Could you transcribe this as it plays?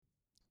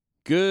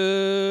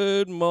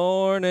Good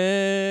morning,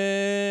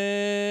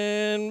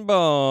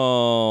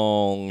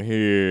 Bong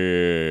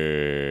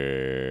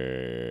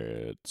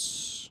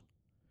Hits.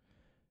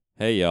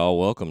 Hey, y'all,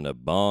 welcome to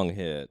Bong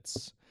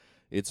Hits.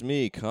 It's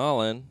me,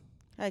 Colin,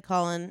 Hi,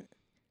 Colin.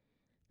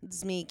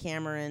 It's me,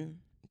 Cameron.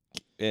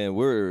 and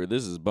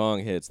this is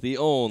Bong Hits, the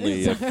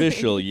only Sorry.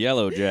 official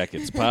Yellow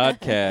Jackets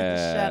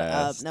podcast. Shut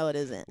up. No, it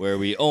isn't. Where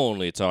we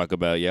only talk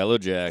about Yellow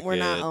Jackets. We're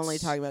not only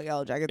talking about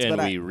Yellow Jackets, and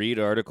but we read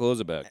articles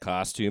about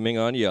costuming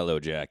on Yellow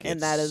Jackets.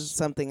 and that is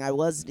something I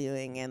was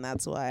doing, and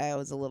that's why I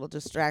was a little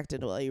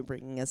distracted while you were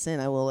bringing us in,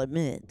 I will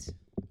admit.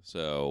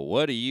 So,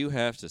 what do you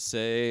have to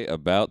say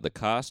about the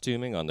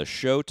costuming on the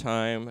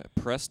Showtime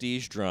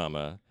prestige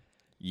drama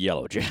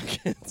Yellow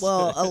Jackets?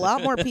 Well, a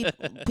lot more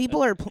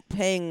people are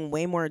paying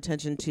way more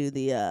attention to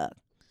the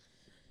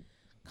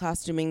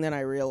costuming than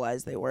I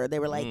realized they were. They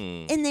were like,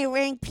 and they're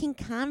wearing pink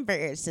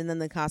Converse, and then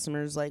the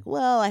costumer's like,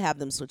 well, I have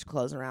them switch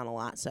clothes around a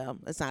lot, so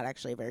it's not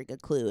actually a very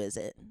good clue, is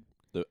it?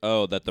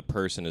 that the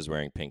person is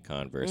wearing pink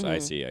Converse. I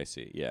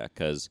see. Yeah,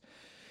 because,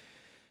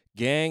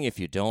 gang, if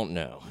you don't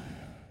know,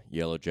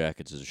 Yellow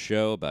Jackets is a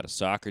show about a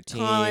soccer team.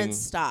 Colin,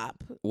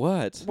 stop.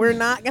 What? We're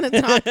not going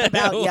to talk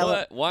about Yellow.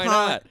 What? Why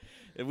Colin. not?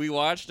 We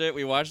watched it.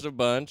 We watched a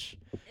bunch.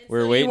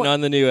 We're waiting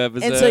on the new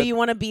episode. And so you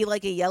want to be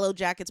like a Yellow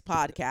Jackets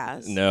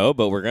podcast. No,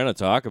 but we're going to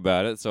talk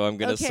about it, so I'm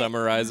going to Okay.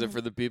 summarize it for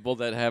the people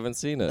that haven't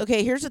seen it.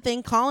 Okay, here's the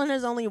thing. Colin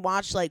has only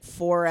watched like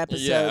 4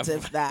 episodes,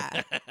 if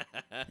that.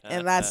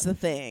 And that's the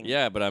thing.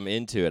 Yeah, but I'm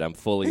into it. I'm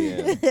fully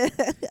in.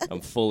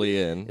 I'm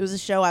fully in. It was a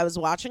show I was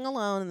watching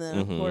alone, and then,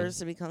 of Mhm.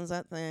 course, it becomes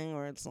that thing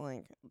where it's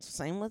like,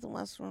 same with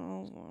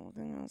Westeros.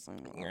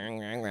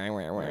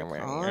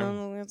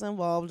 Colin gets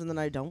involved, and then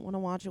I don't want to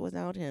watch it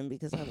without him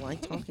because I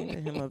like talking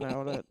to him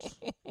about it.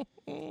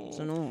 It's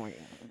annoying.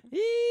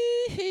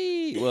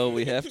 Well,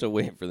 we have to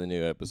wait for the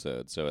new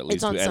episode, so at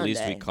least on we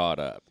Sunday. caught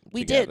up.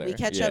 We together. did. We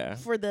catch Yeah. up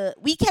for the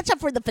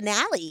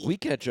finale. We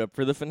catch up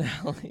for the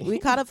finale. We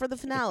caught up for the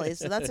finale,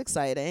 so that's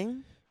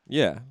exciting.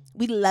 Yeah,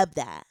 We love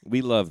that.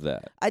 we love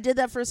that. I did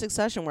that for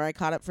Succession, where I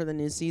caught up for the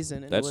new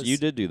season. And You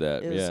did do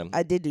that. It was, Yeah.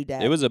 I did do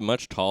that. It was a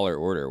much taller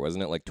order,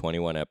 wasn't it? Like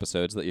 21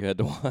 episodes that you had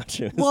to watch.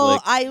 It was well,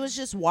 like, I was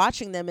just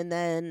watching them, and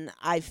then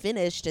I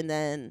finished, and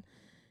then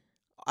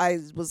I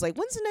was like,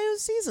 "When's the new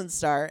season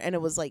start?" And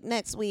it was like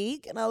next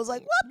week, and I was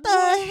like, "What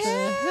the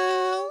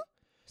hell?"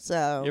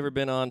 So you ever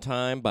been on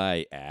time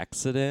by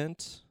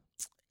accident?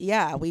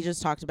 yeah, we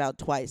just talked about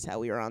twice how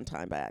we were on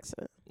time by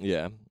accident.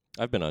 Yeah,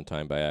 I've been on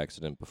time by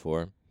accident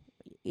before.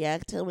 Yeah,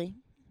 tell me.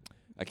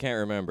 I can't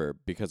remember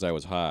because I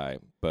was high,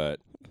 but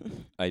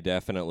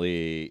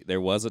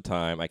there was a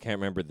time, I can't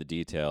remember the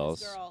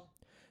details,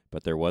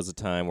 but there was a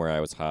time where I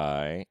was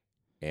high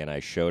and I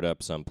showed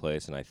up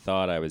someplace and I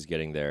thought I was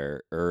getting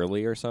there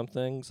early or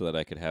something so that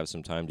I could have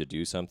some time to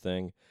do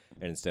something.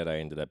 And instead I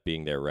ended up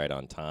being there right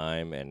on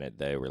time, and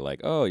they were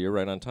like, "Oh, you're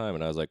right on time."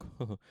 And I was like,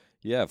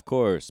 "Yeah, of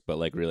course." But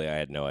like really I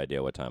had no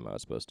idea what time I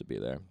was supposed to be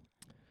there.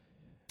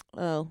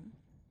 Oh,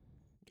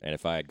 And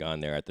if I had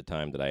gone there at the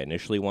time that I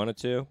initially wanted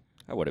to,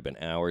 I would have been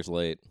hours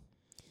late.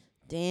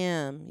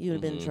 damn! You would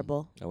have been in Mhm.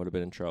 trouble. I would have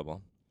been in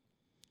trouble.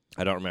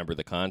 I don't remember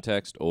the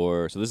context,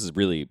 so this is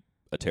really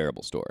a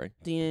terrible story.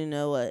 Do you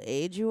know what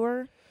age you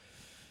were?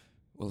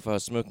 Well, if I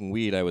was smoking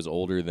weed, I was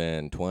older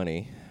than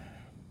 20.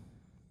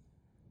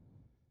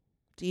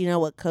 Do you know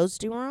what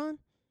coast you were on?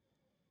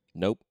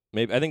 Nope.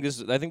 Maybe I think this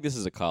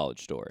is a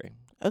college story.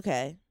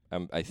 Okay,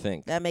 I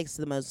think. that makes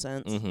the most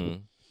sense.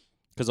 Mhm.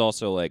 Cuz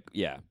also like,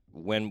 yeah,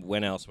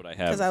 when else would I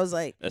have Because I was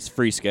like, a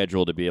free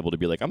schedule to be able to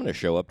be like, I'm going to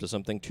show up to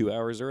something 2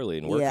 hours early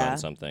and work Yeah. on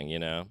something, you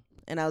know?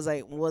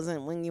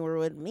 wasn't when you were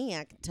with me.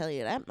 I can tell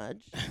you that much.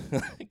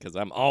 Cuz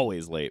I'm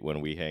always late when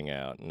we hang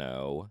out.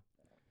 No.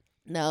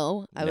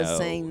 No, I was No.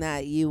 saying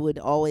that you would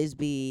always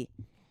be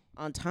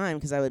on time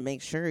because I would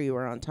make sure you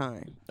were on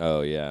time,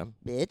 Oh yeah.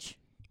 bitch.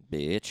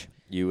 Bitch.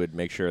 You would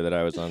make sure that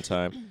I was on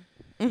time.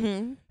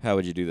 Mm-hmm. How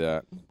would you do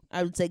that?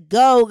 I would say,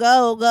 go,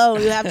 go, go.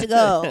 You have to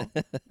go.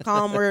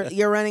 Colin,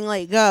 you're running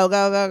late. Go,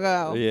 go, go,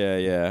 go.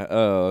 Yeah.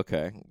 Oh,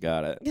 okay.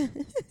 Got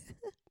it.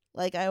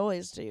 Like I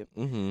always do.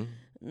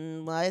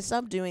 Mm-hmm. Well, I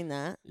stopped doing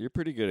that. You're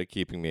pretty good at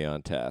keeping me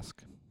on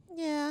task.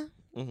 Yeah,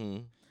 Mm-hmm.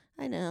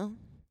 I know.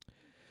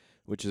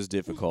 Which is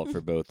difficult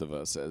for both of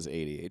us as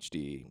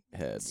ADHD It's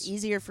heads.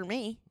 easier for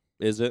me.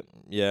 Is it?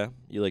 Yeah.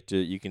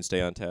 You can stay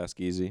on task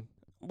easy.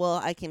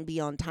 Well, I can be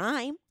on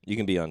time You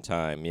can be on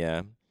time,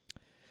 yeah.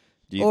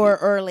 Do you or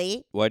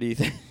early why do you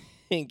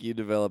think you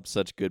developed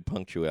such good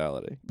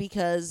punctuality?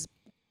 because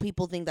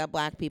people think that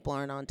black people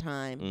aren't on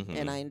time, Mhm.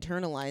 and I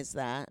internalize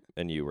that.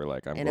 And you were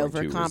like, I'm And going to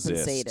resist.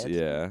 overcompensated.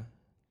 Yeah.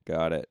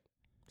 Got it.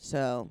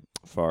 So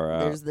Far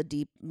out. there's the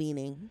deep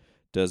meaning.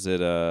 Does it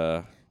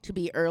To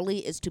be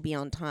early is to be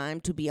on time.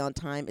 To be on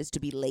time is to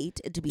be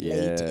late. And to be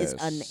late is Yes.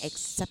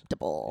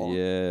 unacceptable.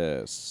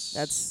 Yes.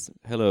 That's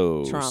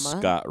hello, trauma.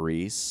 Scott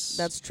Reese.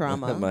 That's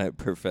trauma. My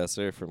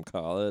professor from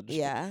college.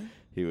 Yeah.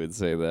 He would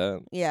say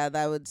that. Yeah,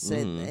 that would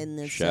sit Mhm. in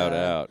this Shout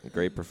out.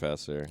 Great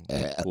professor.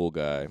 Cool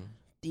guy.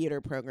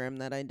 theater program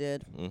that I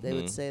did. They Mhm.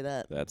 would say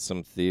that. That's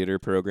some theater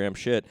program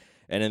shit.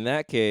 And in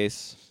that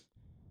case,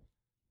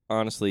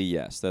 honestly,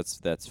 yes,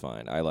 that's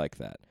fine. I like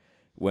that.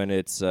 When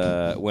it's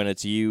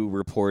you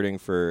reporting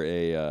for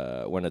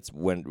a when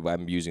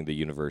I'm using the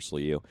universal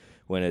you,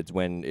 when it's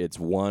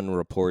one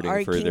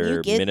reporting for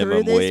their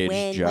minimum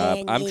wage job.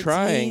 I'm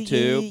trying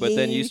to, but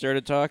then you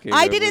started talking.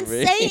 I didn't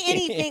say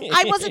anything.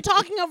 I wasn't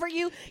talking over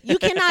you. You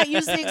cannot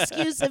use the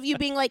excuse of you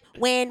being like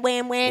when.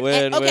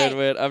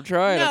 Okay. I'm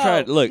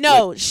trying. Look,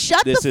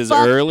 shut the fuck. This is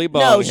early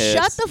bong hits.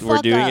 Shut the fuck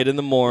We're doing up. it in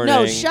the morning.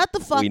 No, shut the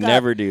fuck up. We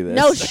never do this.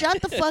 No,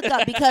 shut the fuck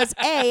up because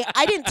A,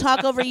 I didn't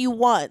talk over you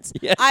once.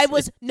 Yes.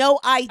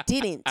 I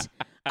didn't.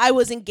 I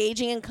was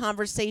engaging in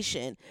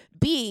conversation.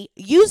 B,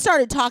 you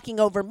started talking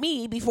over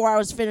me before I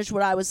was finished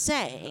what I was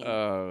saying.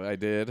 Oh, I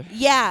did?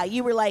 Yeah,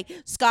 you were like,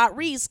 Scott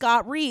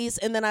Reese.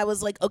 And then I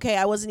was like, okay,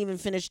 I wasn't even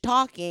finished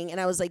talking. And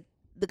I was like,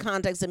 the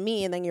context of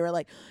me. And then you were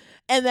like,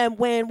 and then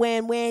when,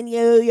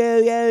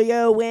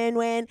 yo,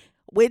 when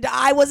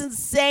I wasn't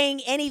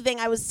saying anything.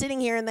 I was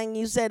sitting here and then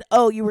you said,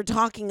 oh, you were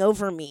talking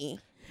over me.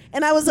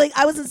 And I was like,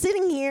 I wasn't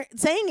sitting here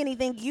saying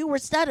anything. You were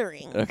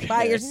stuttering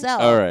by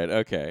yourself. All right.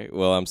 Okay.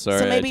 Well, I'm sorry.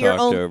 So maybe I your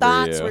talked own over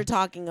thoughts you. were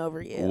talking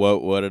over you.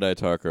 What did I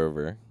talk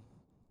over?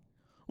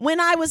 When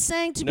I was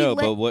saying to be no,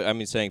 but what I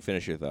mean, saying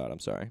finish your thought.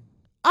 I'm sorry.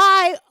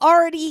 I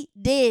already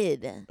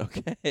did.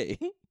 Okay.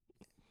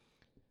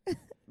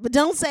 But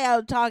don't say I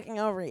was talking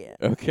over you.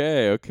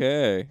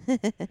 Okay.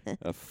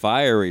 A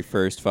fiery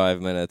first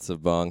 5 minutes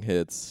of bong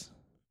hits.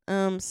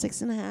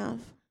 6.5.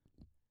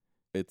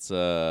 It's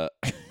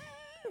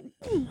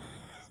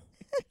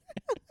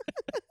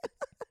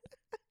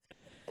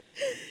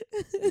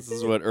This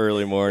is what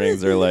early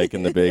mornings are like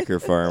in the Baker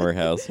Farmer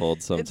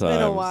household sometimes. It's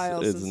been a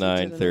while It's since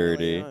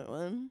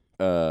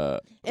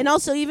 9:30. And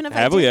also, even if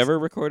have we ever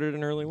recorded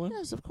an early one?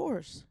 Yes, of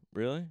course.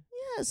 Really?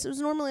 Yes, it was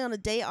normally on a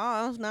day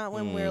off, not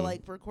when we're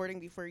like recording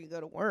before you go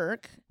to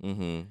work.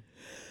 Mm-hmm.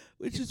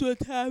 Which is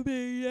what's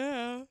happening,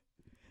 yeah.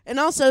 And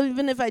also,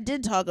 even if I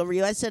did talk over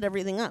you, I set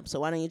everything up. So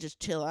why don't you just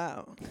chill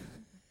out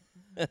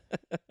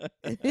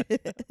and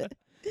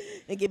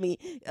give me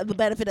the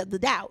benefit of the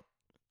doubt?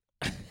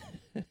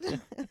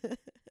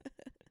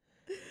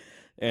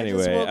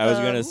 Anyway, I was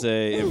gonna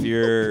say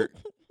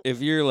if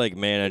you're like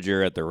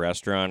manager at the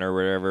restaurant or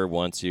whatever,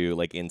 once you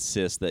like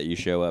insist that you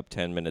show up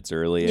 10 minutes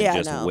early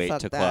and just wait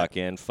to clock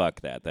in,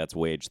 fuck that. That's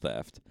wage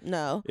theft.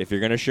 No. If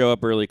you're gonna show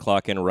up early,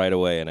 clock in right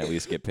away and at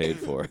least get paid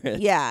for it.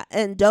 Yeah,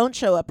 and don't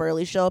show up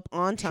early. Show up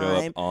on time.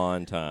 Show up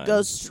on time.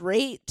 Go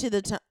straight to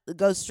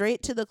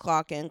the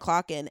clock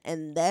in,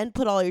 and then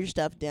put all your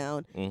stuff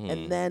down,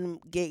 and then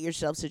get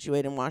yourself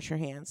situated and wash your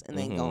hands, and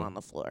then go on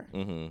the floor.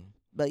 Mm-hmm.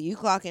 But you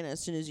clock in as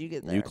soon as you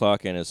get there. You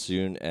clock in as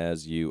soon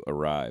as you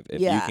arrive.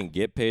 If you can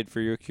get paid for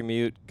your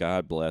commute,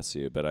 God bless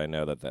you. But I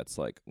know that that's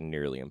like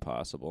nearly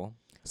impossible.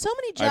 So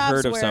many jobs. I've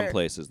heard of some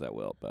places that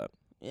will, but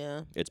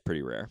yeah, it's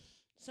pretty rare.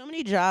 So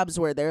many jobs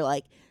where they're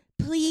like,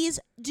 please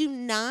do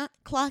not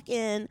clock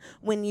in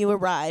when you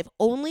arrive.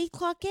 Only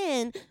clock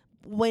in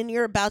when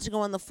you're about to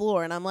go on the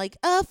floor. And I'm like,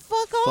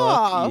 fuck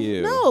off.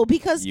 You. No,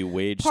 because you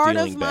part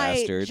of my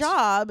bastards.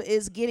 job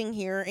is getting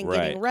here and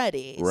getting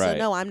ready. Right. So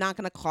no, I'm not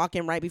going to clock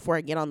in right before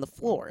I get on the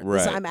floor.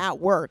 Right. I'm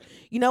at work.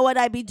 You know what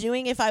I'd be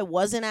doing if I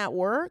wasn't at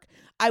work?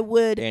 I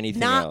would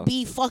not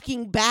be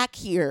fucking back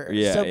here.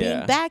 Yeah, so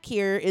being back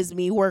here is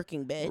me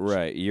working, bitch.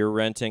 Right. You're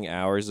renting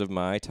hours of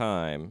my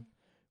time,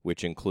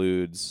 which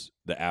includes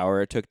the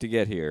hour it took to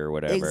get here or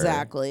whatever.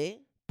 Exactly.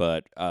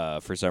 But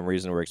for some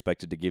reason, we're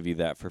expected to give you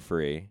that for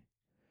free.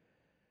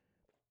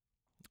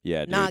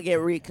 Yeah, dude. Not get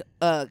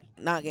compensated.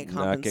 Not get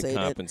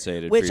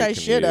compensated, which I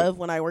should have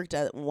when I worked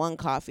at one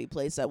coffee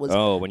place that was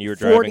when you were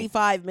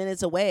 45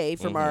 minutes away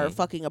from our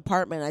fucking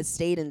apartment. I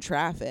stayed in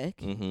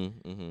traffic.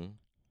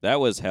 That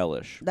was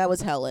hellish. That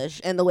was hellish,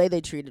 and the way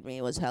they treated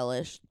me was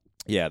hellish.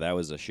 Yeah, that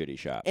was a shitty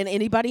shop. And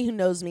anybody who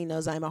knows me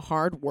knows I'm a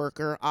hard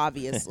worker,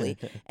 obviously.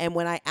 And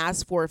when I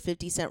asked for a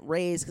 50-cent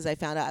raise because I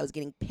found out I was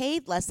getting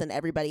paid less than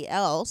everybody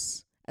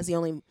else as the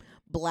only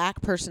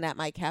black person at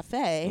my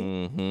cafe,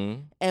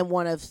 and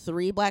one of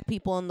 3 black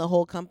people in the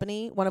whole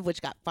company, one of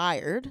which got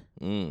fired.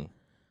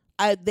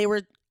 I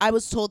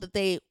was told that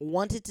they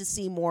wanted to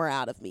see more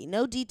out of me.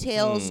 No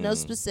details, no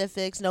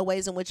specifics, no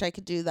ways in which I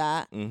could do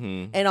that.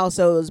 And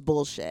also it was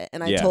bullshit.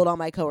 And I told all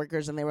my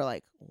coworkers and they were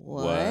like,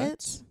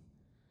 what?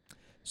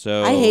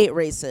 So I hate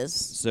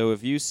racists. So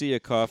if you see a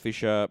coffee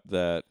shop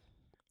that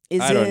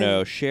I don't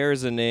know,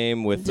 shares a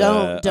name with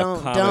a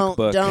comic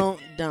book. Don't.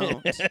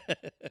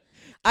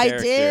 I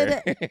did.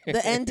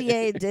 The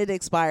NDA did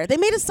expire. They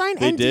made us sign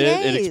NDAs.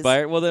 Did? It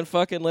expired? Well, then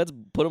fucking let's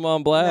put them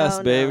on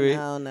blast, baby.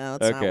 No,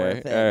 it's not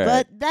worth it. Right.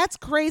 But that's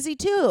crazy,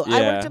 too. Yeah.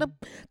 I worked at a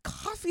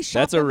coffee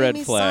shop that's a red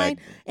made me flag.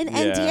 Sign an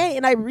NDA,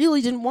 and I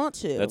really didn't want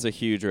to. That's a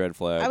huge red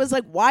flag. I was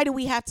like, why do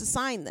we have to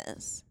sign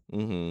this?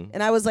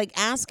 And I was like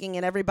asking,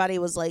 and everybody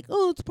was like,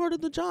 "Oh, it's part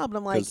of the job." And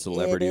I'm like,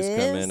 celebrities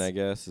come in, I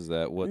guess. Is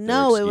that what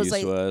no, their it was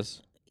excuse like,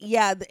 was?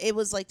 Yeah, it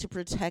was like to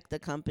protect the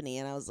company,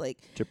 and I was like,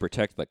 to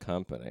protect the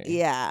company.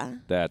 Yeah,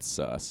 that's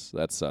sus.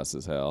 That's sus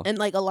as hell. And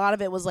like a lot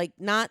of it was like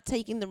not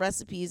taking the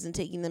recipes and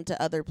taking them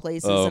to other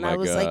places. Oh, and my I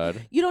was God.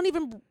 like, you don't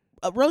even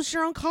roast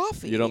your own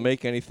coffee. You don't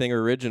make anything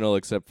original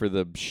except for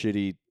the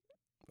shitty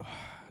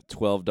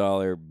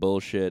 $12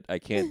 bullshit. I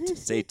can't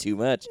say too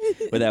much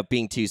without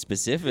being too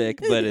specific,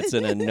 but it's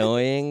an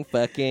annoying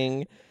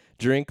fucking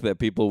drink that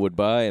people would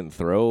buy and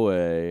throw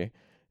away.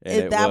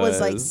 And that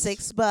was like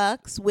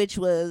 $6, which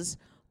was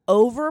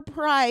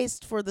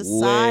overpriced for the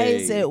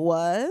size it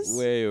was.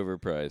 Way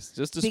overpriced.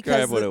 Just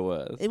describe what it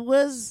was. It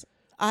was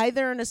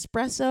either an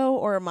espresso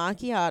or a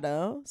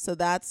macchiato. So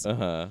that's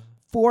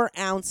 4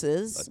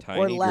 ounces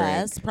or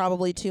less,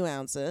 probably 2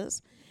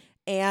 ounces.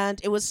 And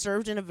it was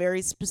served in a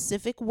very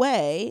specific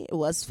way. It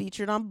was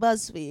featured on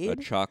BuzzFeed. A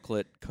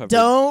chocolate covered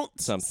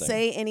Don't something.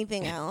 say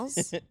anything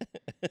else.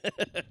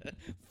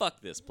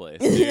 Fuck this place,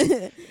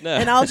 dude. No.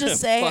 And I'll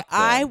just say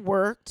I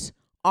worked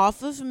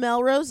off of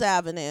Melrose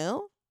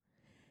Avenue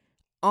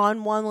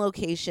on one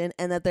location,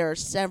 and that there are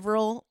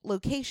several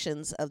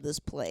locations of this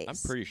place. I'm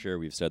pretty sure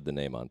we've said the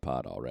name on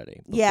pod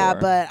already. Before. Yeah,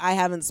 but I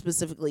haven't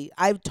specifically.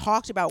 I've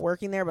talked about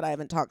working there, but I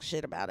haven't talked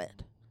shit about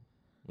it.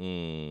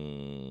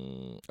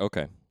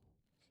 Okay.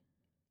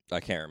 I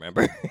can't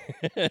remember.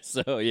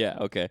 So, yeah,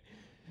 okay.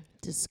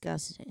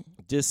 Disgusting.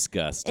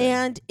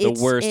 And it's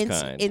the worst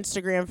kind.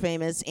 Instagram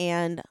famous,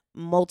 and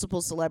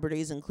multiple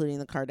celebrities, including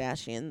the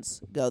Kardashians,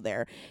 go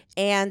there.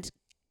 And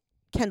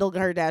Kendall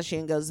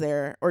Kardashian goes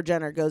there, or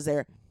Jenner goes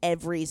there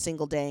every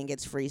single day and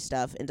gets free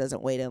stuff and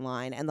doesn't wait in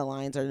line. And the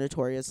lines are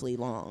notoriously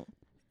long.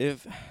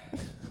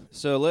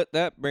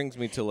 That brings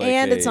me to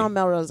and it's on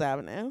Melrose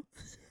Avenue.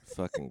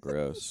 Fucking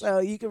gross. So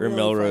you can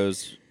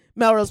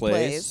Melrose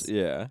Place.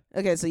 Yeah.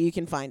 Okay, so you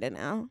can find it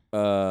now.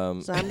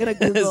 So I'm gonna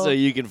Google. So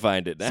you can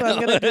find it now. So I'm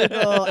gonna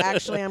Google.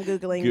 Actually, I'm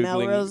Googling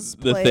Melrose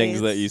Place. The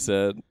things that you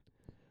said.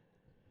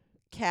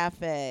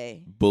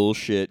 Cafe.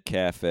 Bullshit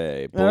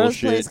cafe. Melrose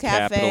Bullshit Place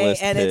Cafe,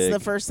 capitalist and pig. it's the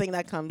first thing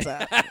that comes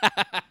up.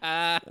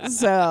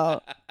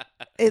 So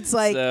it's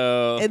like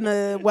in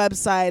the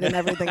website and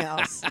everything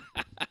else.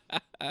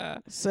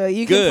 So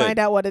you can find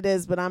out what it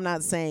is, but I'm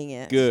not saying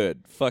it.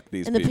 Good. Fuck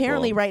these people. And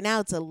apparently right now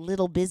it's a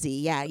little busy.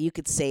 Yeah, you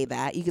could say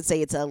that. You could say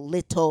it's a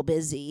little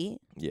busy.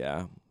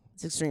 Yeah.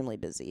 It's extremely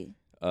busy.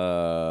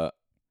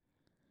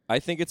 I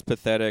think it's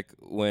pathetic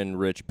when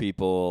rich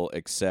people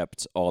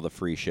accept all the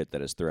free shit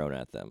that is thrown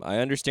at them. I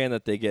understand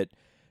that they get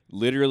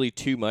literally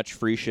too much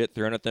free shit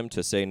thrown at them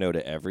to say no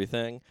to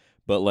everything.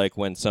 But, like,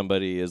 when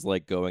somebody is,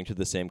 like, going to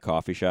the same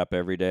coffee shop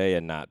every day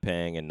and not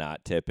paying and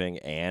not tipping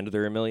and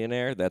they're a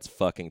millionaire, that's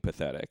fucking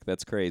pathetic.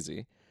 That's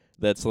crazy.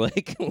 That's,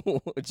 like,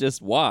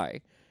 just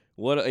why?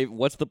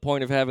 What's the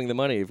point of having the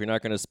money if you're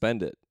not going to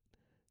spend it?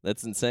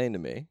 That's insane to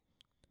me.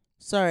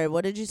 Sorry,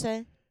 what did you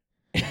say?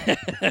 Sorry,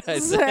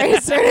 I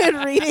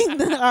started reading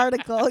the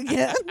article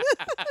again.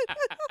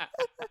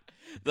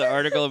 The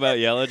article about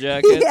Yellow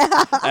Jackets?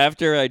 Yeah.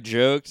 After I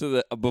joked,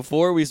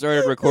 before we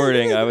started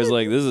recording, I was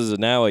like, this is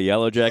now a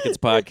Yellow Jackets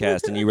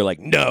podcast. And you were like,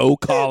 no,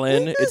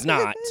 Colin, it's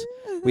not.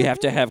 We have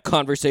to have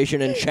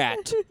conversation and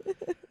chat.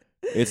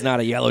 It's not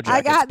a Yellow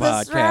Jackets podcast. I got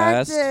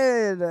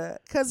distracted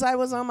because I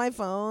was on my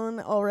phone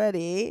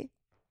already.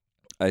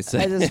 I just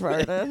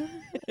farted.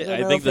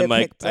 I think the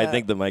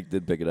mic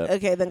did pick it up.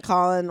 Okay, then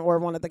Colin or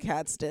one of the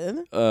cats did.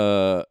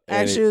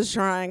 Actually, it was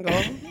Triangle.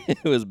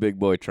 It was Big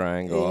Boy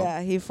Triangle. Yeah,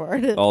 he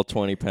farted. All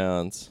 20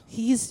 pounds.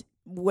 He's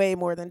way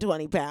more than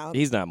 20 pounds.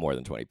 He's not more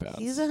than 20 pounds.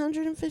 He's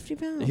 150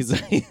 pounds. He's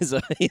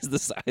the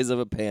size of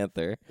a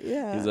panther.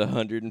 Yeah. He's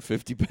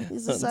 150 pounds.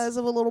 He's the size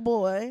of a little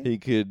boy. He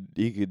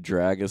could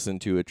drag us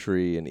into a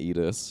tree and eat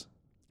us.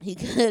 He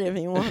could if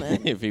he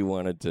wanted. If he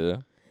wanted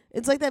to.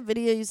 It's like that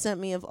video you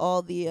sent me of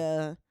all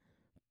the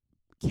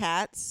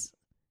cats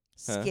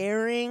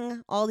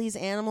scaring all these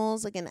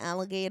animals, like an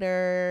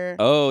alligator.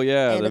 Oh,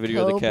 yeah, and the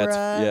video of the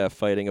cats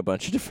fighting a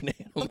bunch of different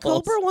animals. The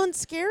cobra one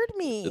scared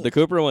me. The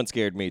cobra one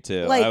scared me,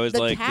 too. Like, I was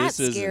like, this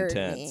is scared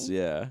intense. me.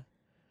 Yeah.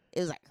 It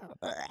was like...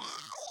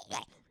 Yeah.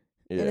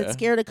 And it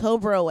scared a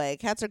cobra away.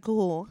 Cats are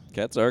cool.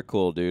 Cats are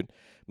cool, dude.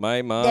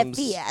 My mom's...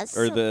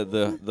 or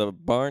the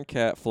barn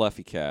cat,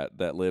 Fluffy Cat,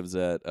 that lives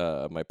at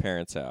my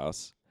parents'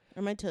 house.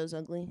 Are my toes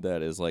ugly?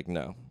 That is like,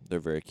 no, they're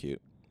very cute.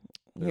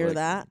 Hear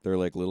that? They're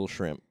like little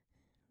shrimp.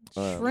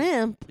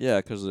 Shrimp? Yeah,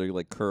 because they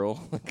like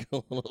curl like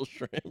a little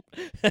shrimp.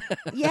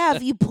 Yeah,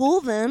 if you pull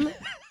them,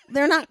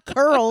 they're not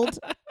curled.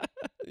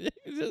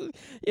 You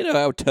know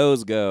how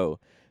toes go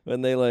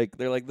when they're like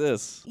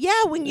this.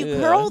 Yeah, when you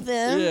curl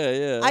them.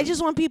 Yeah. I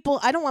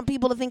don't want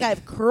people to think I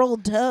have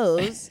curled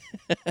toes.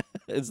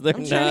 I'm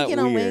trying to get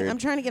on I'm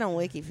trying to get on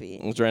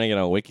WikiFeet. I'm trying to get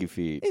on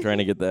WikiFeet. Trying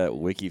to get that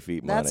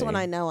WikiFeet money. That's when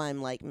I know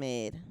I'm like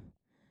made.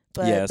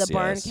 But yes, the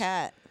barn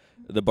cat.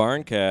 The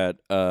barn cat,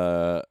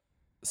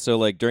 so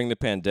like during the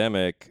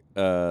pandemic,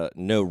 no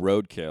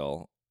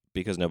roadkill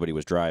because nobody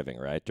was driving,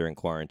 right? During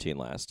quarantine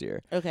last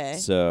year. Okay.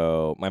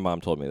 So my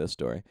mom told me this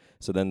story.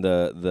 So then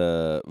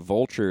the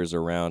vultures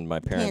around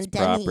my parents'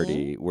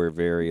 property were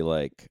very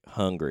like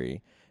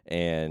hungry.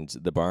 And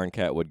the barn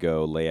cat would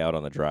go lay out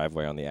on the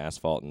driveway on the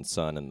asphalt and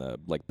sun and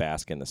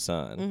bask in the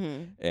sun.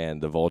 Mm-hmm.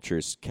 And the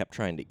vultures kept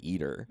trying to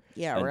eat her.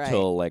 Yeah,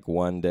 until like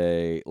one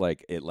day,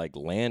 like it like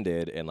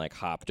landed and like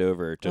hopped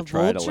over to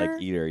try to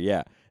like eat her.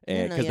 Yeah.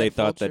 because they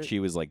thought that she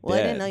was like well,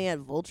 dead. I didn't know you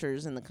had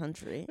vultures in the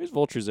country. There's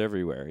vultures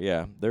everywhere.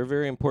 Yeah, they're a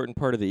very important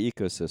part of the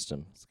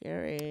ecosystem.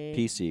 Scary.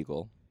 Peace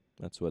eagle.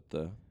 That's what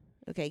the.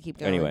 Okay, keep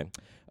going. Anyway,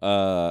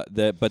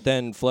 but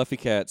then Fluffy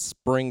Cat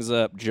springs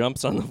up,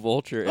 jumps on the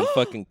vulture, and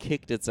fucking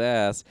kicked its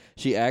ass.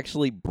 She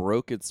actually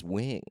broke its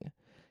wing.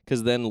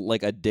 Because then,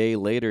 like, a day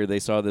later, they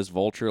saw this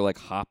vulture, like,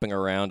 hopping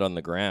around on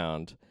the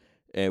ground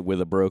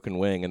with a broken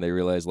wing, and they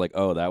realized, like,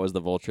 oh, that was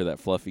the vulture that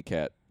Fluffy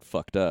Cat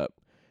fucked up.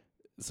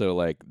 So,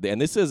 like, and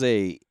this is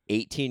a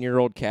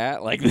 18-year-old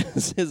cat. Like,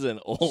 this is an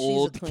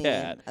old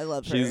cat. I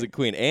love her. She's a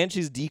queen. And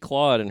she's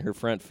declawed in her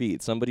front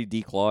feet. Somebody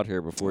declawed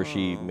her before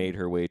she made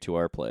her way to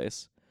our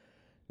place,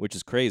 which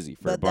is crazy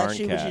for a barn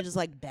cat. She just,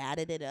 like,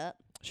 batted it up?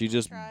 She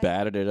just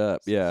batted it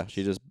up. Yeah,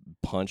 she just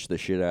punched the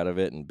shit out of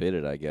it and bit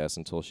it, I guess,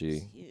 until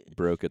she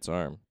broke its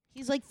arm.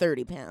 He's like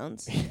 30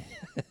 pounds.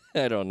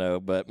 I don't know,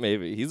 but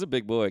maybe. He's a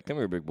big boy. Come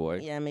here, big boy.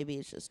 Yeah, maybe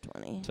it's just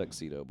 20.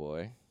 Tuxedo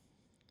boy.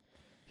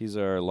 He's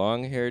our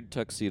long-haired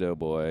tuxedo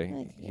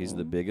boy. He's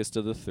the biggest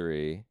of the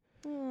three.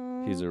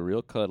 Aww. He's a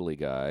real cuddly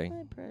guy.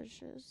 My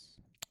precious.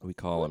 We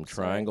call him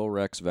Triangle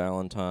Rex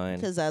Valentine.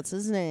 Because that's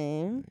his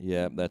name.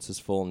 Yeah, that's his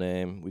full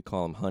name. We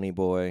call him Honey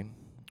Boy.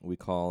 We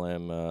call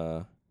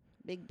him...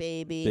 Big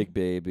Baby. Big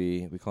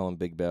Baby. We call him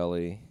Big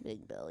Belly.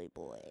 Big Belly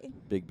Boy.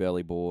 Big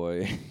Belly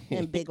Boy.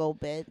 And Big Old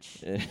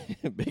Bitch.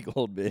 Big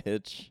Old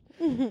Bitch.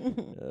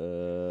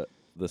 The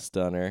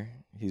Stunner.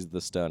 He's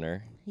the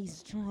Stunner.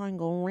 He's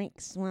Triangle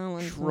Rex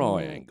Valentine.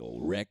 Triangle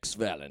Rex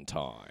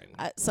Valentine.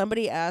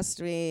 Somebody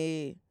asked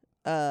me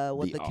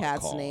what the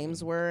cats'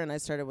 names were, and I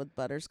started with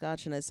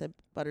Butterscotch, and I said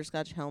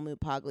Butterscotch, Helmut,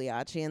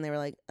 Pagliacci, and they were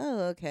like, oh,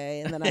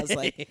 okay. And then I was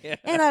like, yeah.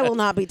 And I will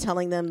not be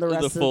telling them the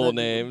rest of full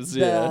names,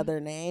 the other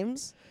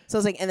names. So I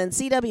was like, and then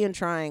CW and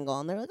Triangle,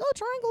 and they're like, oh,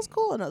 Triangle's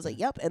cool, and I was like,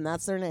 yep, and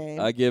that's their name.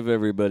 I give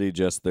everybody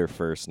just their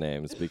first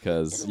names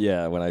because,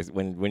 yeah,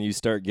 when you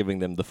start giving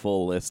them the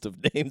full list of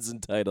names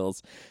and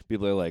titles,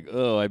 people are like,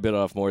 oh, I bit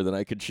off more than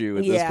I could chew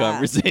in this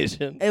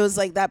conversation. It was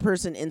like that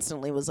person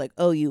instantly was like,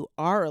 oh, you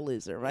are a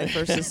loser. My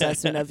first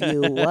assessment of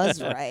you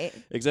was right.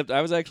 Except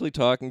I was actually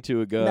talking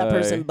to a guy. That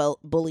person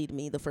bullied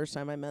me the first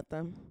time I met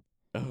them.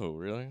 Oh,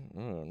 really?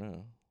 Oh,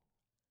 no.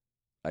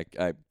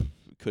 I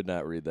could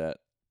not read that.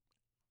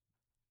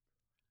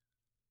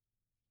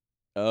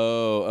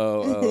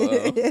 Oh.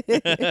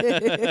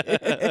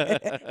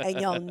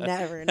 And you'll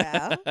never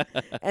know.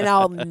 And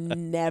I'll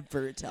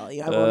never tell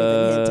you. I won't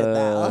even hint at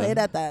that. I'll hit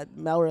at that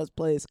Melrose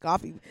Place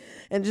coffee.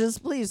 And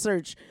just please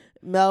search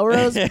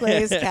Melrose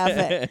Place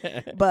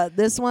Cafe. But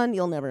this one,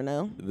 you'll never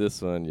know.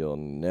 This one, you'll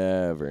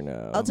never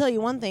know. I'll tell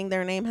you one thing.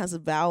 Their name has a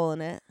vowel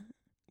in it.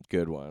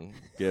 Good one,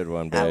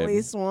 babe. At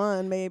least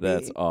one, maybe.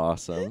 That's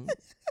awesome.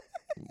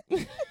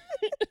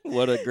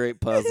 What a great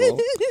puzzle.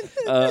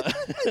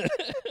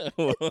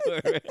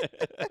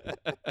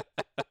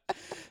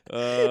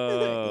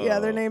 Yeah,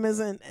 their name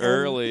isn't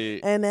early.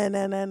 My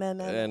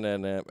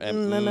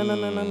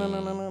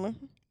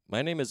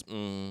name is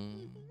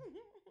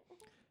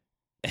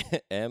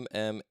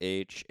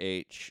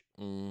MMHH.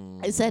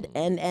 I said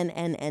N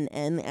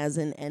as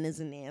in N as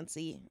in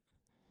Nancy.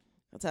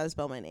 That's how I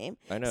spell my name.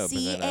 I know.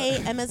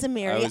 CAM as in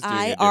Mary,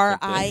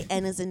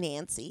 IRIN as in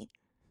Nancy.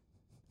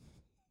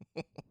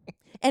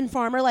 And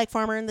farmer, like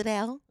Farmer in the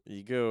Dale.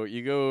 You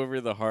go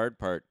over the hard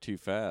part too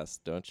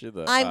fast, don't you?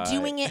 I'm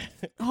doing it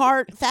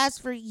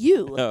fast for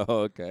you. Oh,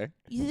 okay.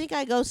 You think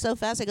I go so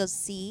fast? I go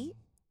C,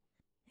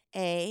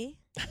 A.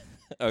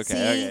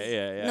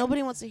 Okay, yeah.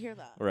 Nobody wants to hear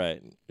that.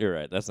 Right, you're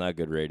right. That's not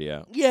good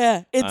radio.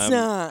 Yeah, it's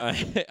not.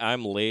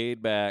 I'm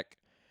laid back.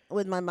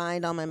 With my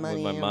mind on my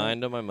money. With my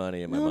mind on my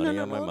money and my money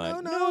on my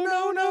mind.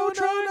 No,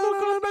 Triangle,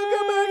 come back.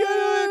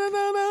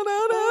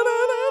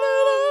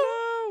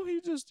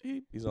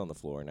 He's on the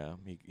floor now.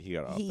 He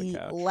got off the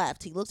couch. He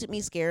left. He looked at me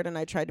scared, and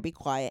I tried to be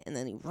quiet, and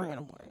then he ran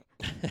away.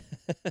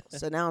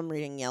 So now I'm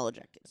reading Yellow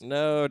Jackets.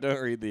 No, don't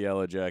read the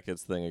Yellow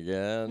Jackets thing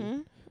again. Hmm?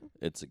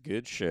 It's a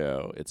good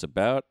show. It's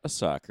about a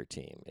soccer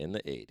team in the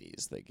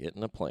 80s. They get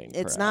in a plane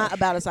crash. It's not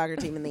about a soccer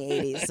team in the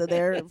 80s, so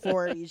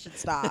therefore you should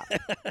stop.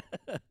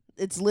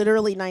 It's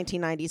literally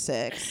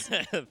 1996.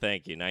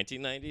 Thank you.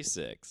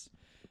 1996.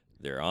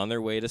 They're on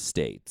their way to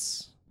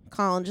States.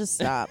 Colin, just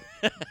stop.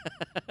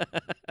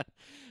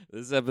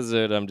 This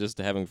episode, I'm just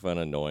having fun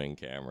annoying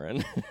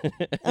Cameron.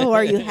 Oh,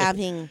 are you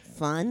having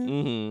fun?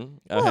 Mm-hmm.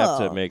 I have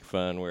to make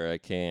fun where I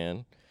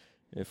can.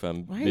 If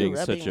I'm being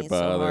such a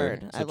bother,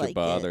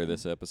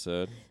 this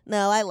episode.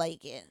 No, I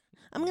like it.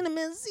 I'm going to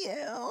miss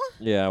you.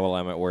 Yeah, well,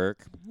 I'm at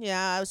work.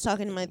 Yeah, I was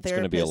talking to my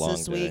therapist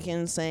this week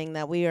and saying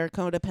that we are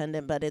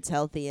codependent, but it's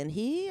healthy, and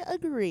he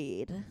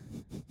agreed.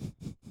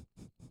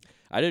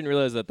 I didn't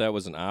realize that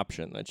was an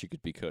option, that you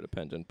could be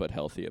codependent but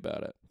healthy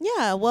about it.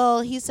 Yeah,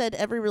 well, he said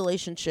every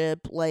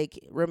relationship, like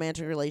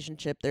romantic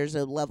relationship, there's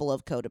a level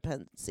of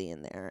codependency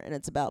in there, and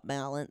it's about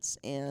balance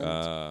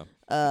and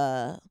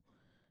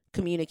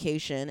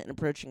communication and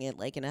approaching it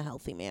like in a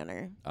healthy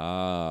manner.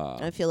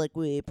 I feel like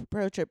we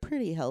approach it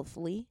pretty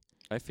healthily.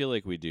 I feel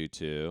like we do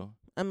too.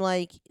 I'm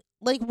like,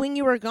 like when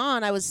you were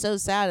gone, I was so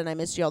sad and I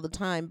missed you all the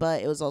time.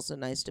 But it was also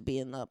nice to be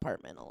in the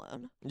apartment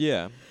alone.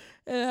 Yeah.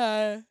 And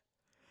I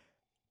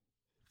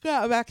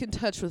got back in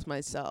touch with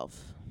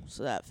myself,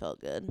 so that felt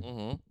good.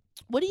 Mm-hmm.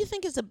 What do you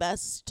think is the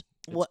best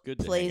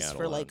place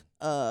for like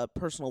a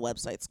personal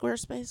website?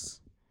 Squarespace?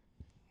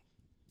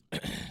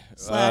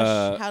 /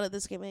 how did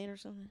this get made or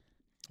something?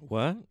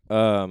 What?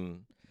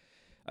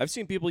 I've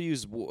seen people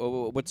use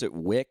what's it,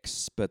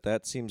 Wix, but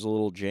that seems a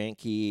little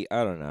janky.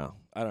 I don't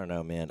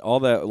know, man. All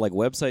that like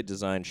website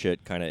design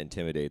shit kind of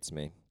intimidates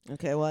me.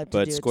 Okay, well,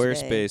 but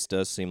Squarespace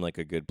does seem like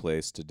a good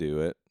place to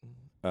do it.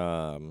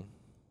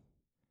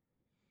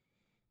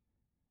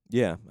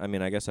 Yeah, I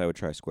mean, I guess I would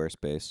try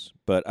Squarespace,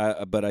 but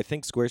I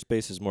think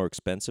Squarespace is more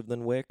expensive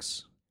than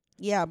Wix.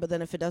 Yeah, but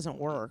then if it doesn't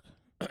work,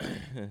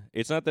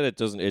 it's not that it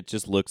doesn't. It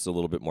just looks a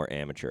little bit more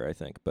amateur, I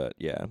think. But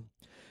yeah,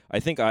 I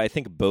think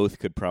both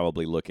could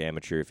probably look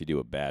amateur if you do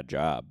a bad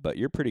job. But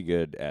you're pretty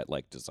good at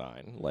like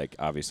design. Like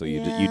obviously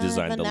you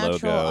designed the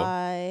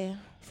logo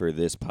for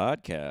this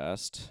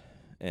podcast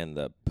and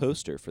the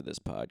poster for this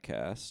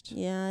podcast.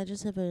 Yeah, I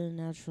just have a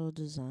natural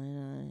design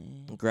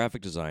eye.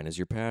 Graphic design is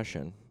your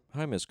passion.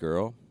 Hi, Miss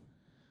Girl.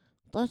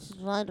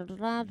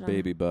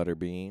 Baby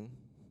Butterbean.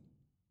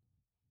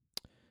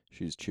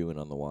 She's chewing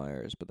on the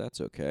wires, but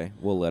that's okay.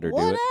 We'll let her do it.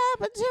 What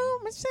happened to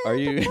Miss Are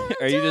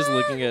you just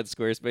looking at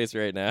Squarespace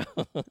right now?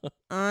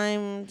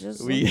 I'm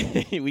just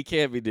we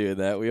can't be doing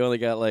that. We only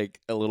got like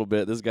a little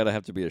bit. This is gotta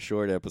have to be a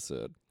short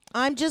episode.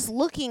 I'm just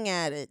looking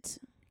at it.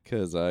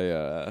 'Cause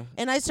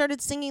and I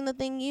started singing the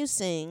thing you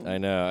sing. I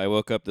know. I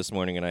woke up this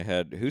morning and I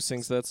had who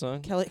sings that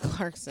song? Kelly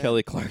Clarkson.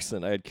 Kelly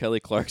Clarkson. I had Kelly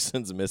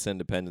Clarkson's Miss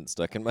Independent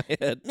stuck in my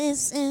head.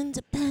 Miss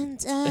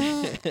Independent.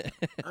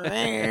 What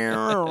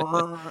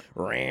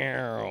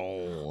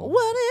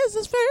is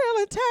this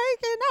feeling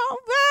taking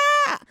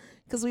over?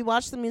 Because we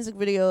watched the music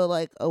video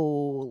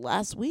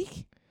last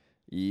week.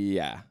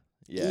 Yeah.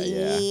 Yeah.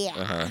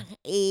 Yeah.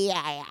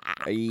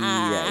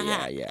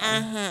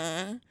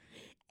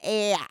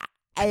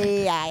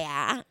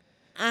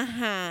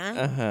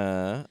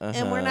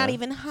 And we're not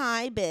even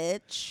high,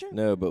 bitch.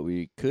 No, but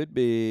we could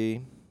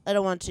be. I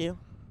don't want to.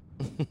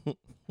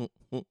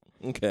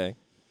 Okay.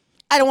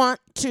 I don't want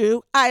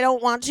to. I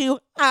don't want to.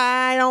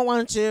 I don't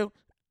want to.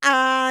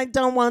 I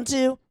don't want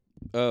to.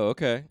 Oh,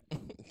 okay.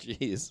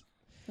 Jeez.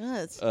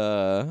 What?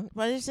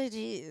 Why did you say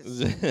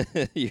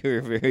jeez? You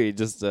were very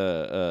just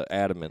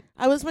adamant.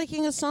 I was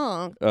making a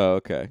song. Oh,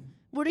 okay.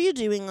 What are you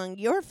doing on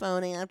your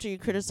phone after you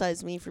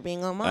criticize me for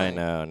being on mine? I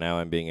know. Now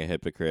I'm being a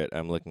hypocrite.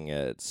 I'm looking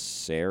at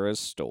Sarah's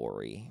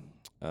story.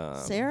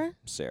 Sarah?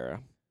 Sarah.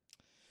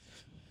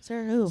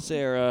 Sarah who?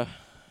 Sarah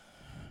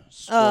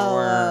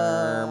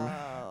Storm.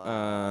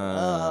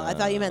 I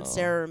thought you meant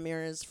Sarah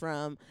Ramirez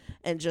from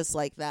And Just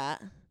Like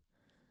That.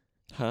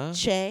 Huh?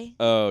 Che?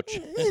 Oh,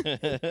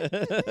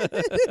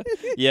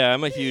 yeah,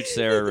 I'm a huge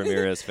Sarah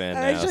Ramirez fan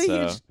now. I'm actually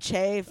a huge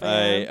Che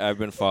fan. I've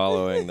been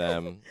following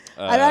them.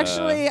 I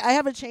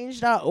have a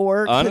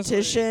change.org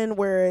petition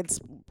where it's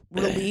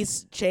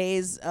released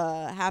Che's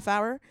half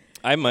hour.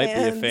 I might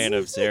be a fan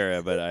of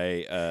Sarah,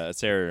 but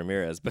Sarah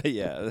Ramirez. But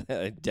yeah,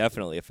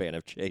 definitely a fan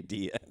of Che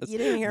Diaz. You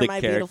didn't hear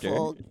my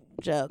beautiful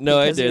joke. No,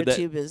 because I did. You're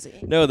too busy.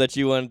 No, that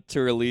you want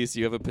to release.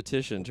 You have a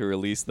petition to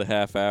release the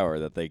half hour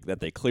that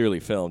they clearly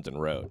filmed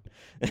and wrote.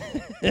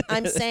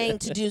 I'm saying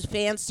to do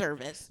fan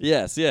service.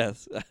 Yes.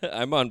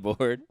 I'm on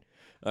board.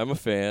 I'm a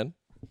fan.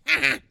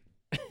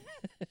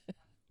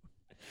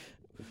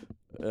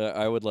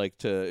 I would like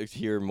to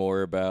hear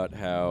more about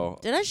how.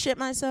 Did I shit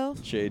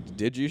myself?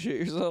 Did you shit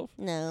yourself?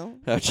 No.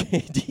 How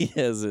Che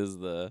Diaz is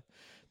the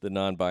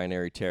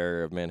non-binary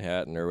terror of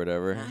Manhattan or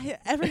whatever.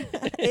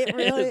 It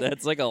really.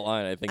 That's like a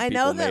line I think I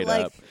people know that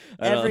made up.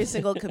 Every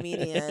single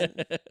comedian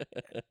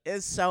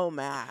is so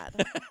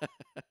mad.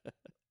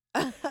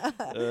 But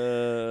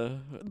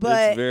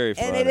it's very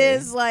funny. And it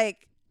is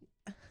like.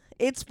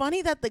 It's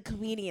funny that the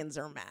comedians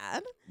are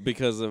mad.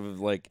 Because of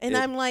like... And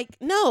I'm like,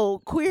 no,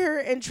 queer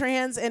and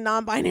trans and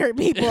non-binary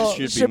people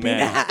should be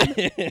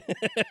mad.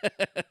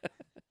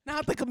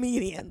 Not the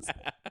comedians.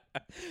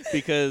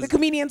 Because... The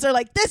comedians are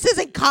like, this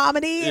isn't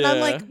comedy. And I'm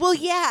like, well,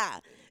 yeah,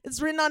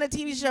 it's written on a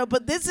TV show,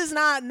 but this is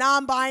not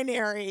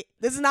non-binary.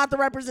 This is not the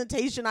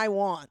representation I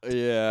want.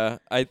 Yeah,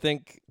 I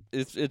think...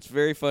 It's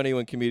very funny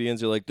when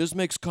comedians are like, this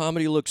makes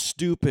comedy look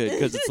stupid,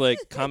 because it's like,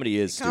 comedy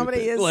is stupid.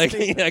 Comedy is like,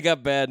 stupid. I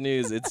got bad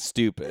news. It's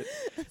stupid.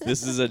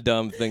 This is a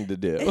dumb thing to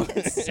do.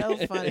 It's so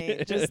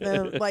funny. Just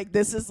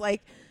this is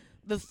like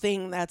the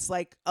thing that's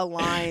like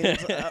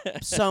aligned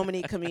so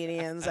many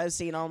comedians I've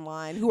seen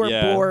online who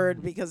are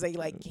bored because they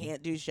like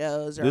can't do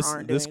shows or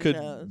aren't doing shows. This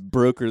could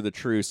broker the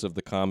truce of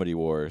the comedy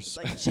wars.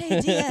 It's like,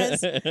 Che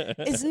Diaz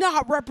is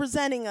not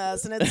representing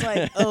us. And it's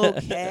like,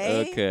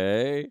 okay.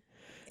 Okay.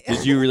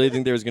 Did you really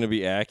think there was going to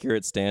be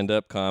accurate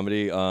stand-up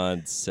comedy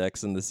on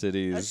Sex and the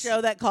City's? A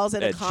show that calls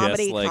it a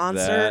comedy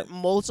concert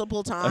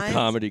multiple times. A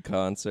comedy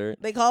concert.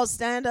 They call a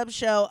stand-up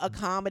show a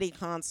comedy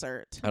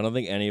concert. I don't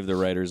think any of the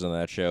writers on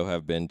that show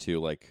have been to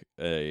like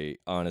a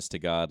honest to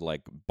God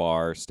like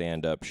bar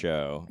stand-up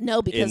show.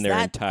 No, because in their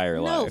entire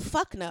life. No,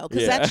 fuck no,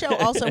 because that show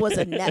also was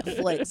a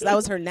Netflix. That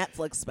was her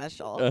Netflix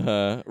special.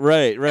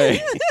 Right.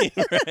 right.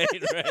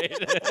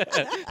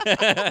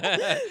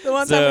 The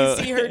one time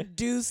we see her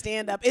do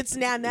stand-up, it's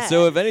Nanette.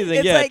 So if anything,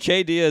 it's like,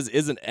 Che Diaz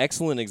is an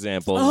excellent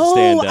example of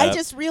stand-up. I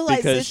just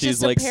realized because it's she's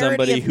just like a parody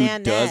somebody of who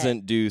Nanette.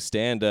 doesn't do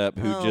stand-up,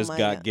 who just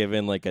got God.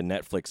 given like a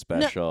Netflix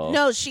special.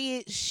 No,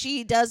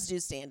 she does do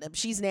stand-up.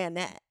 She's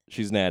Nanette.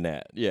 She's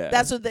Nanette. Yeah,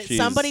 that's what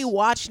somebody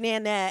watched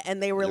Nanette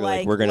and they were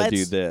like, "We're gonna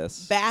do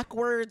this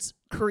backwards,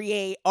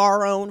 create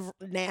our own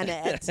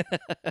Nanette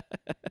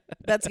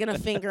that's gonna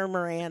finger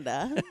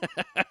Miranda."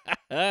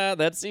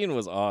 That scene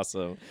was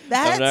awesome.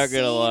 I'm not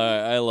gonna lie,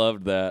 I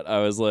loved that.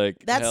 I was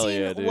like, that hell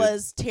scene yeah, dude.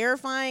 was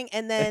terrifying.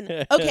 And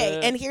then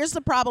and here's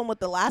the problem with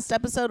the last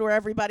episode where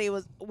everybody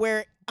was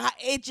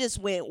it just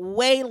went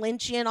way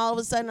Lynchian all of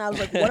a sudden. I was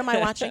like, what am I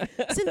watching?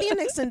 Cynthia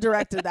Nixon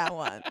directed that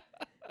one.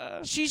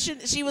 She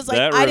was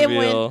like, I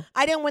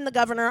didn't win the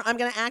governor. I'm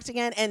gonna act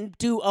again and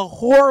do a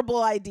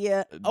horrible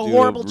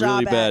horrible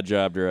job. Really bad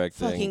job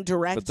directing. Fucking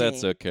directing. But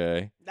that's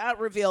okay. That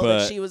reveal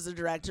that she was the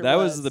director. That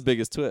was the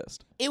biggest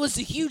twist. It was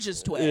the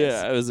hugest twist.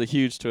 Yeah, it was a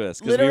huge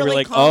twist because we were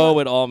like,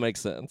 it all makes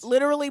sense.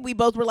 Literally, we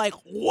both were like,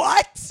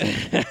 what?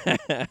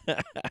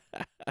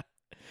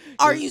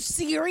 Are you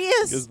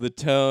serious? Because the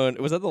tone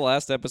was that the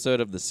last episode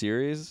of the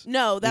series?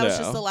 No, that was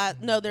just the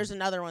last. No, there's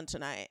another one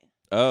tonight.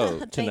 Oh,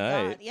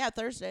 tonight? God. Yeah,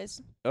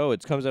 Thursdays. Oh,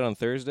 it comes out on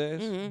Thursdays?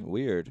 Mm-hmm.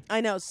 Weird.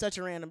 I know, it's such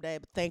a random day,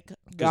 but thank God.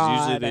 Because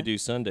usually they do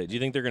Sunday. Do you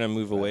think they're going to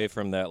move away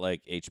from that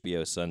like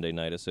HBO Sunday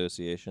night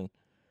association?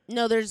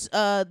 No, there's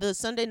the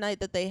Sunday night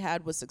that they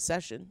had was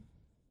Succession.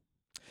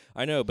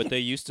 I know, but they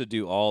used to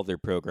do all their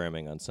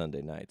programming on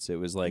Sunday nights. It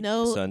was like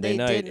Sunday they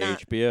night, did not.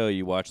 HBO,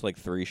 you watch like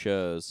 3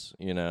 shows,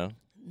 you know?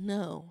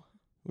 No.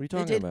 What are you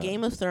talking about? about? They did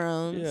Game of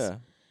Thrones. Yeah.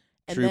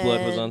 True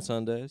Blood was on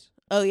Sundays.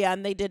 Oh, yeah,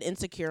 and they did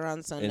Insecure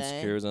on Sunday.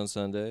 Insecure was on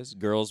Sundays.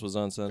 Girls was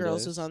on Sundays.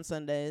 Girls was on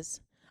Sundays.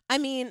 I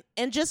mean,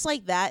 and just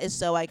like that is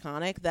so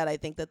iconic that I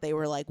think that they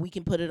were like, we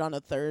can put it on a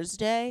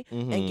Thursday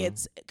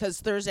and because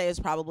Thursday is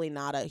probably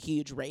not a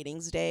huge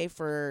ratings day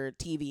for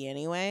TV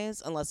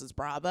anyways, unless it's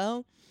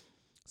Bravo.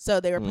 So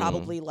they were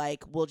probably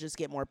like, we'll just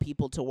get more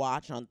people to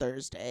watch on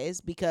Thursdays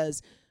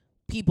because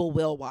people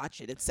will watch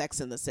it. It's Sex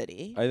in the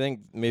City. I think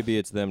maybe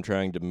it's them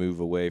trying to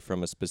move away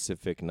from a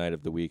specific night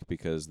of the week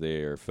because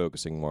they're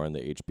focusing more on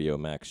the HBO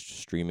Max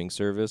streaming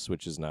service,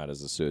 which is not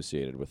as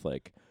associated with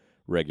like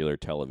regular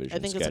television. I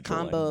think scheduling. it's a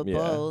combo of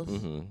both.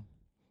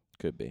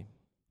 Could be.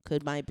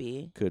 Might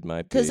be.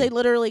 Because they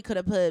literally could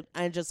have put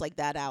just like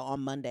that out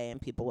on Monday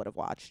and people would have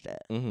watched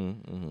it.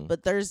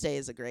 But Thursday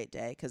is a great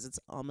day because it's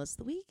almost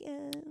the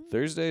weekend.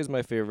 Thursday is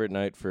my favorite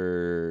night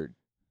for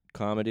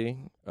comedy.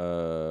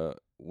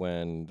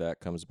 When that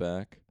comes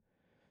back.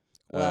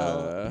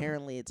 Well,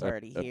 apparently it's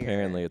already here.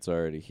 Apparently it's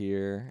already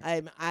here.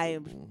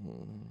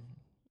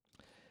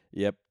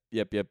 Yep.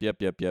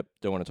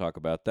 Don't want to talk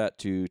about that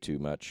too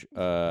much.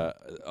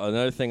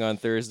 Another thing on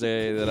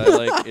Thursday that I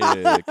like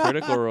is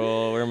Critical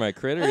Role. Where are my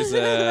critters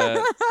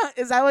at?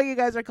 Is that what you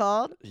guys are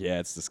called? Yeah,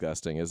 it's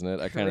disgusting, isn't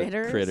it?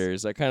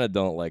 Critters? I kind of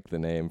don't like the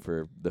name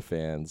for the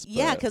fans.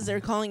 Yeah, because they're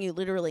calling you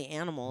literally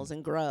animals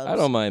and grubs. I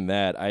don't mind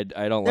that. I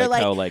don't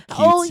like how like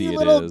cutesy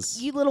it is.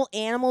 You little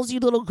animals, you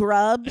little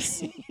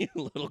grubs.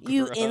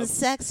 You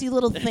insects, you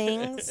little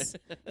things.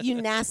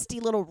 You nasty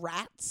little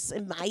rats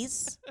and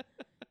mice.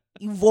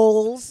 You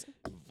voles.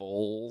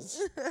 Voles.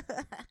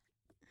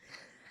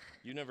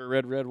 You never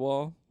read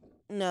Redwall?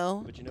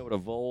 No. But you know what a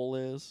vole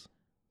is?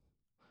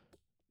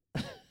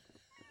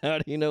 How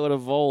do you know what a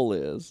vole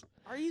is?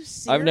 Are you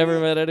serious? I've never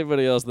met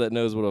anybody else that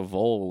knows what a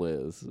vole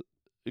is,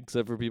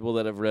 except for people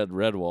that have read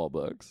Redwall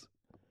books.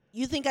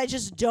 You think I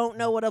just don't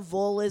know what a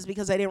vole is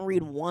because I didn't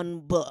read one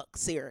book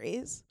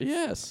series?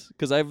 Yes,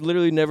 because I've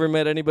literally never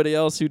met anybody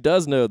else who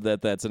does know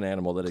that that's an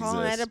animal that exists.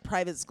 I had a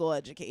private school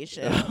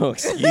education. Oh,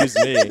 excuse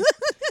me.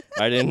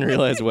 I didn't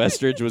realize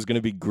Westridge was going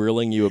to be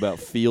grilling you about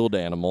field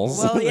animals.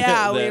 Well,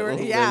 yeah, they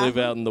live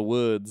out in the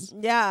woods.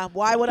 Yeah,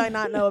 why would I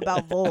not know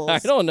about voles? I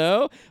don't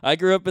know. I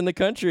grew up in the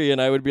country,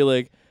 and I would be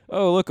like,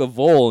 oh, look, a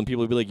vole. And people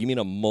would be like, you mean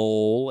a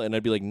mole? And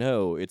I'd be like,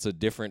 no, it's a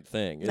different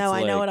thing.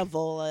 I know what a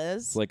vole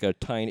is. It's like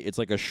it's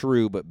like a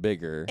shrew, but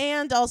bigger.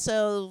 And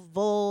also,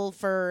 vole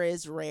fur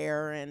is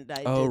rare. And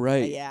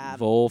Yeah.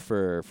 Vole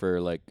fur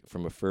for like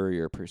from a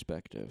furrier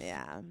perspective.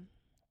 Yeah.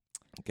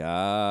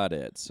 Got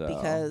it. So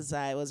because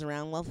I was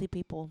around wealthy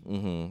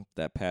people.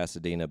 That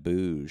Pasadena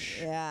bouge.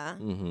 Yeah.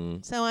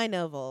 So I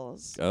know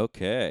voles.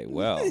 Okay.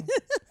 Well,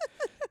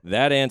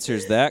 that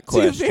answers that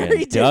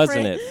question,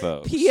 doesn't it,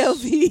 folks?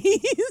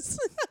 POVs.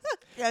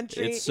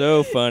 Country. It's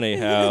so funny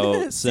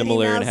how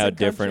similar and how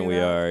different we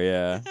are.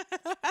 Yeah.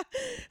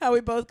 How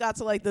we both got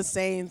to like the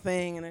same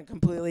thing in a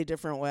completely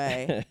different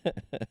way.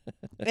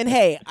 And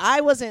hey,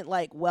 I wasn't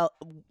like,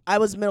 I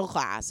was middle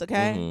class,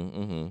 okay?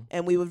 Mm-hmm.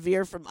 And we would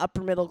veer from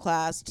upper middle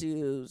class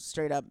to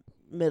straight up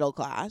middle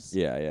class.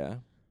 Yeah, yeah.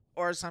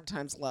 Or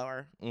sometimes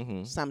lower.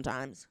 Mm-hmm.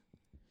 Sometimes.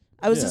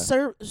 I was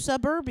a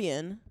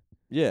suburban.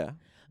 Yeah.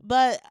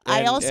 But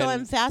I also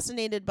am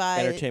fascinated by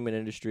entertainment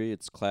industry.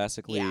 It's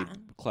classically,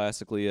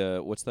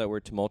 what's that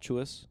word?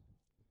 Tumultuous.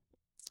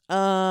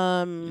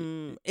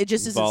 It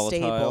just isn't volatile,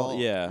 stable.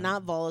 Yeah.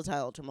 Not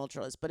volatile,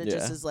 tumultuous, but it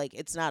just is like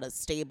it's not a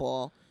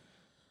stable.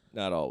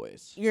 Not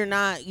always. You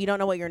don't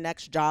know what your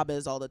next job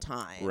is all the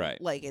time. Right.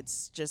 Like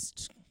it's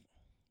just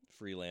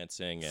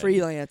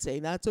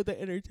freelancing. That's what the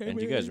entertainment. And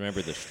do you guys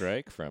remember the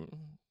strike from?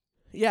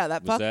 Yeah,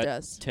 that fucked that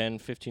us. 10,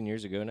 15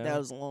 years ago now? That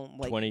was long,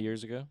 20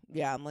 years ago?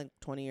 Yeah, I'm like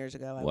 20 years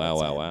ago.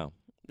 Wow.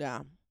 Yeah.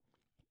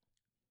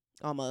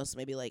 Almost,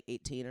 maybe like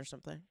 18 or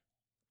something.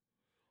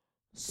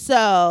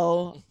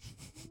 So.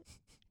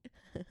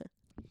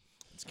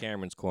 It's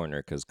Cameron's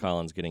Corner because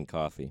Colin's getting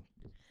coffee.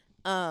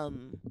 I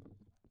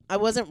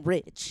wasn't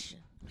rich.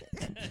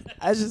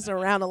 I was just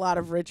around a lot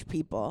of rich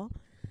people.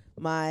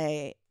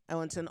 I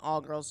went to an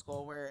all-girls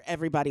school where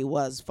everybody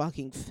was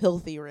fucking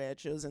filthy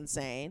rich. It was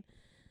insane.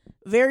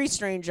 Very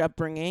strange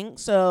upbringing.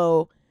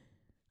 So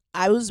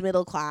I was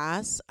middle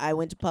class. I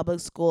went to public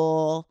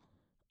school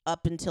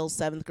up until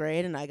 7th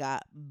grade, and I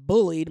got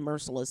bullied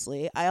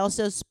mercilessly. I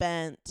also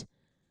spent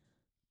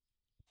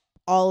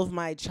all of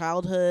my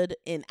childhood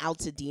in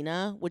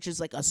Altadena, which is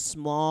like a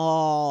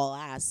small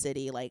ass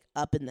city, like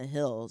up in the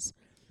hills,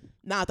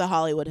 not the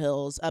Hollywood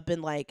Hills, up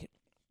in like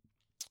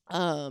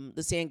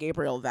the San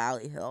Gabriel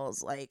Valley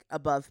Hills, like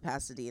above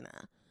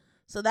Pasadena.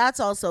 So that's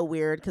also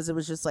weird because it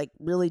was just like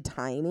really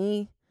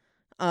tiny.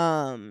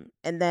 And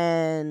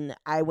then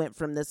I went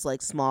from this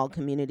like small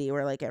community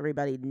where like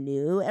everybody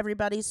knew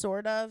everybody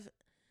sort of,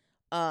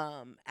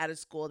 at a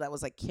school that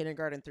was like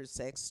kindergarten through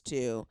 6th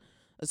to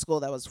a school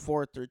that was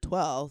 4th through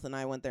 12th. And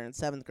I went there in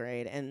 7th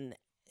grade and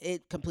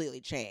it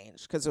completely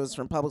changed because it was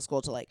from public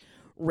school to like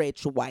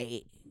rich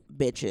white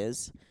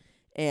bitches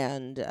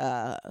and,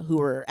 who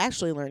were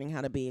actually learning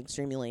how to be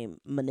extremely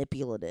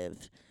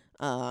manipulative,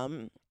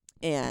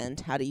 and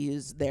how to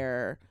use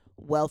their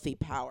wealthy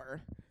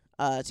power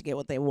to get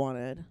what they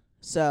wanted.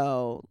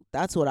 So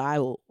that's what I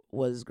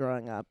was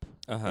growing up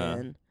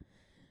in.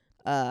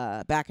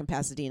 Back in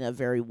Pasadena, a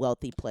very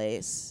wealthy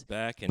place.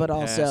 But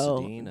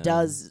Pasadena.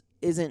 Also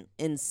isn't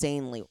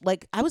insanely.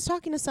 Like, I was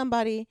talking to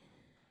somebody,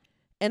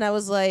 and I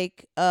was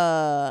like,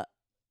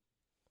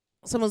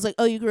 someone was like,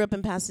 oh, you grew up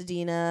in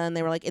Pasadena, and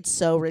they were like, it's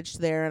so rich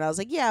there. And I was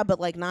like, yeah, but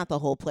like not the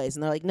whole place.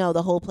 And they're like, no,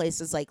 the whole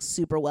place is like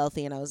super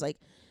wealthy. And I was like,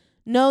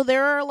 no,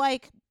 there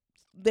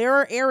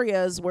are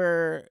areas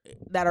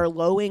that are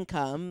low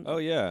income. Oh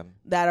yeah.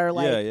 That are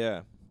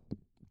like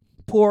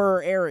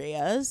poorer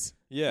areas.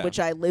 Yeah. Which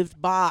I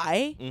lived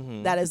by.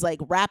 Mm-hmm. That is like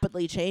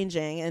rapidly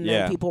changing. And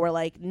then people were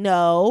like,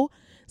 no.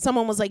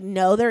 Someone was like,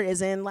 no, there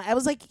isn't. I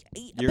was like,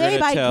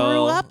 babe, I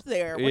grew up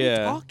there. What are you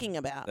talking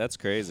about? That's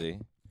crazy.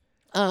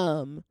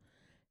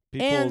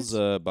 People's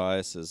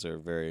biases are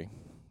very.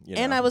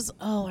 And I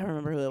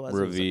remember who it was.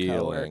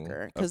 Revealing.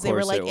 Because they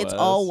were like, it's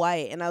all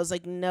white. And I was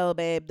like, no,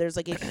 babe, there's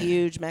like a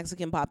huge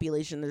Mexican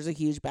population. There's a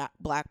huge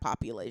black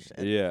population.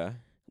 Yeah.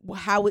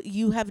 How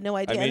you have no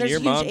idea. I mean, and there's your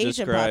huge mom Asian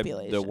described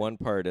population. the one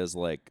part as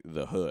like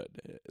the hood.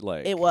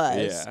 Like it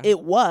was. Yeah. It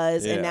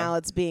was. And now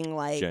it's being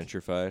like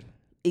gentrified.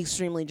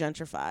 Extremely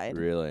gentrified.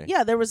 Really?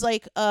 Yeah, there was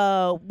like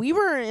we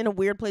were in a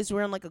weird place. We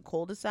were in like a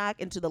cul-de-sac,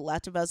 and to the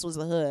left of us was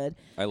the hood.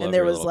 I love and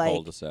there your was little like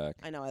cul-de-sac.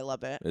 I know, I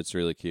love it. It's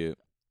really cute.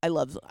 I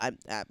love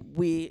it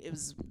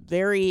was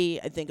very,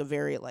 I think, a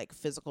very like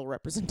physical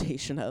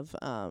representation of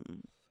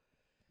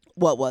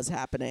what was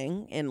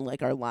happening in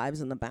like our lives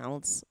and the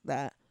balance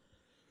that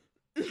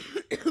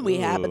we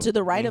had. But to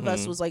the right of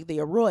us was like the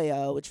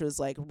Arroyo, which was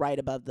like right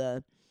above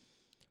the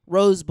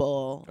Rose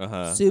Bowl.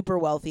 Super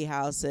wealthy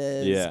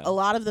houses. Yeah. A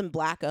lot of them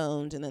black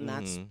owned, and then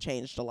that's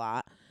changed a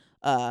lot.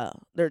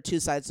 There are two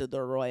sides to the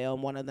Arroyo,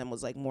 and one of them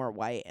was like more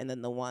white, and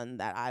then the one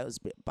that I was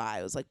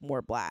by was like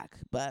more black,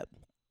 but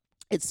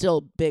it's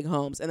still big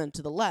homes. And then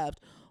to the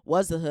left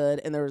was the hood,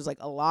 and there was like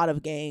a lot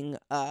of gang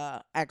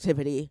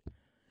activity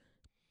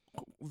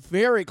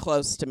very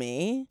close to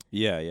me.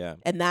 Yeah, yeah.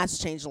 And that's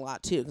changed a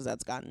lot too, because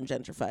that's gotten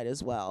gentrified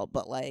as well.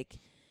 But like,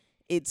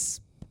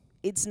 it's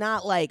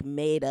not like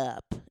made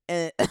up.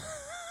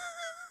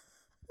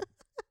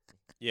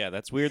 Yeah,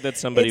 that's weird that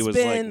somebody it's was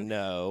like,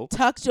 no.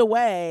 Tucked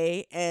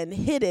away and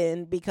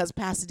hidden because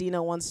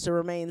Pasadena wants to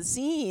remain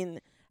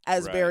seen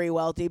as very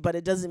wealthy, but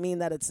it doesn't mean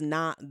that it's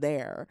not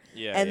there.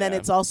 Yeah, and then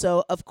it's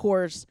also, of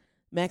course,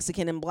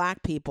 Mexican and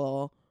black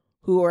people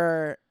who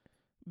are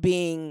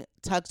being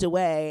tucked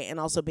away and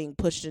also being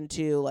pushed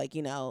into like,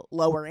 you know,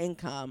 lower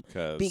income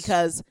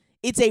because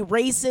it's a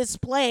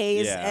racist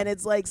place and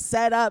it's like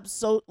set up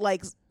so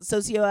like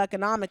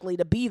socioeconomically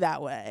to be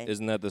that way.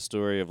 Isn't that the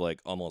story of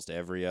like almost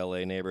every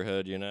LA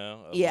neighborhood, you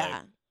know?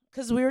 Yeah.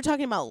 Because we were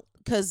talking about,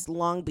 because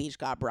Long Beach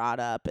got brought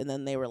up, and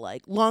then they were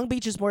like, Long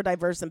Beach is more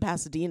diverse than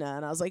Pasadena.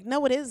 And I was like,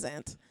 no, it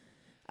isn't.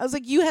 I was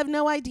like, you have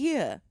no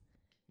idea.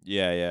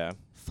 Yeah, yeah.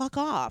 Fuck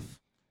off.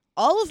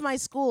 all of my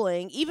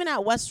schooling, even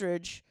at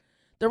Westridge,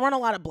 there weren't a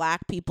lot of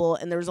black people,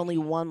 and there was only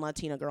one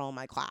Latina girl in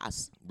my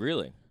class.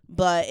 Really?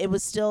 But it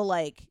was still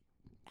like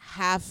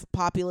half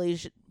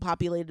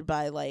populated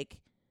by like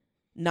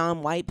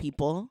non-white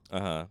people.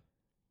 Uh-huh.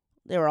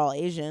 They were all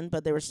Asian,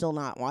 but they were still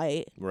not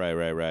white.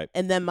 Right.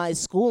 And then my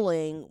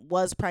schooling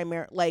was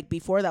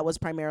before that was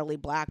primarily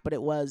black, but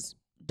it was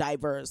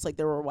diverse. Like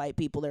there were white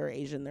people, there were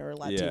Asian, there were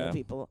Latino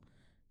people.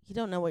 You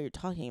don't know what you're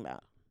talking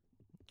about.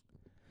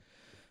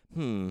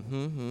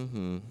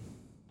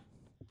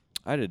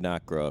 I did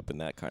not grow up in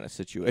that kind of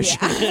situation.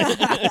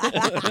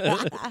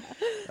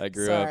 I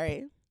grew up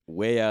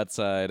way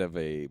outside of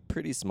a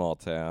pretty small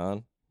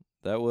town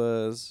that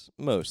was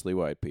mostly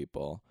white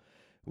people.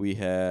 We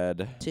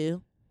had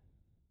 2.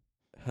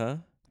 Huh?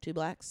 2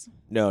 blacks?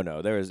 No.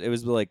 It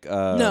was like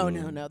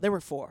No. There were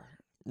 4.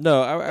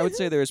 No, I would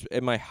say there was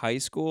in my high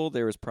school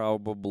there was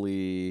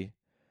probably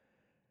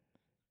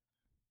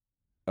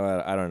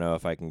I don't know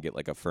if I can get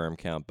like a firm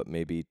count, but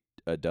maybe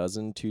 2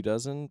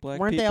 dozen black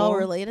Weren't people. They all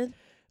related?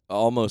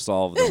 Almost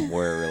all of them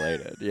were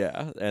related,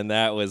 yeah. And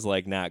that was,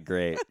 like, not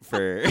great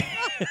for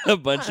a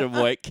bunch of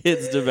white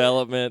kids'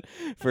 development,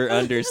 for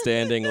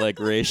understanding, like,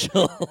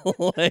 racial,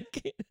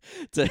 like,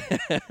 to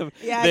have...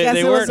 Yeah, I guess they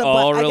it weren't was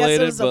all related, I guess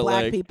it was but,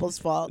 black like... people's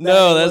fault.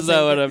 No, that's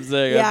not what I'm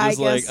saying. Yeah, I'm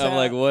just I guess I'm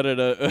like, what did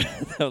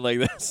I'm like,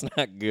 that's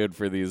not good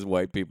for these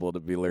white people to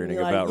be learning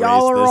about race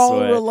y'all are this all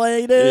way.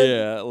 related?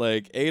 Yeah,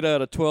 like, 8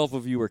 out of 12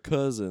 of you are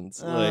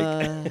cousins.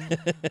 Like,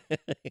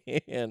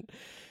 and...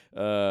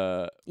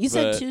 you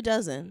said 2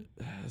 dozen.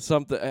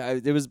 Something.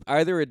 It was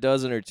either 1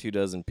 dozen or 2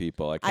 dozen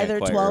people. I can't either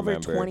quite 12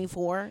 remember. or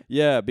 24.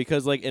 Yeah,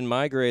 because like in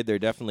my grade there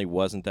definitely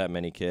wasn't that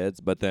many kids,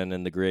 but then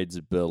in the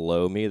grades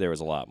below me there was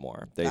a lot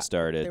more. They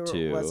started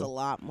there was a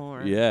lot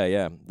more.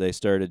 Yeah. They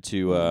started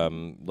to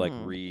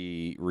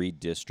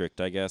redistrict,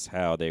 I guess,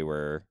 how they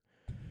were,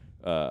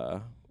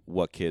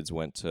 what kids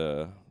went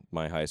to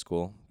my high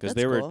school because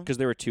there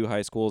were 2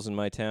 high schools in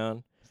my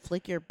town.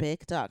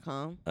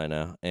 Flickyourbic.com. I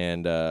know,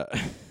 and.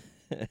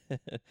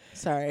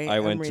 Sorry,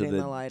 I went reading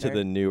to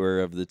the newer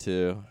of the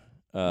 2.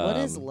 What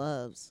is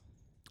Love's?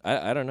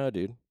 I don't know,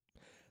 dude.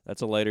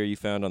 That's a lighter you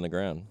found on the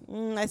ground.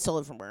 I stole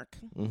it from work.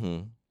 Mm-hmm.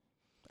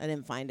 I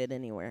didn't find it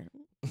anywhere.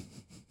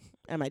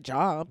 At my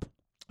job.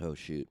 Oh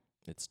shoot!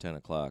 It's 10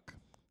 o'clock.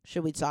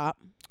 Should we stop?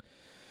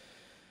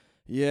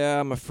 Yeah,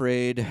 I'm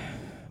afraid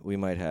we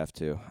might have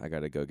to. I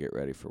gotta go get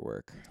ready for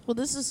work. Well,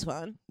 this is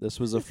fun. This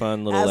was a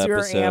fun little As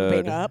episode.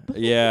 You're amping up.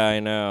 Yeah, I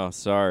know.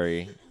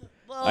 Sorry.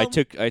 Well, I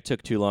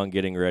took too long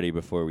getting ready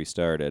before we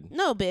started.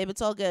 No, babe, it's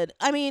all good.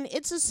 I mean,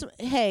 it's just,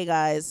 hey,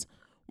 guys,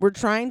 we're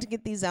trying to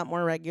get these out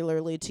more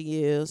regularly to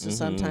you, so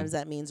sometimes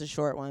that means a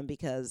short one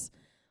because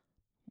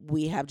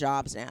we have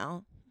jobs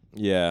now.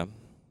 Yeah.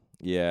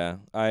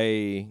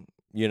 I,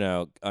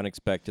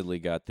 unexpectedly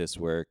got this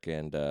work,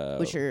 and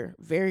which you're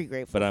very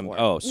grateful but for.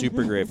 I'm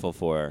super grateful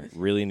for.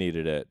 Really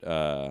needed it,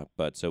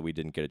 but so we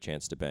didn't get a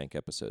chance to bank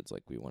episodes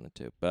like we wanted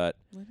to. But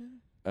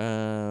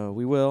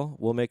we will.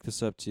 We'll make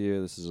this up to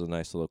you. This is a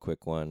nice little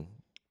quick one.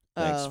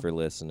 Thanks for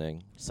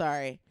listening.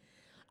 Sorry.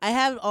 I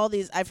have all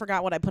these. I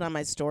forgot what I put on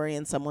my story,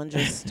 and someone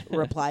just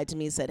replied to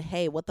me and said,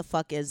 "Hey, what the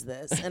fuck is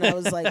this?" And I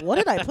was like, "What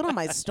did I put on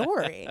my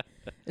story?"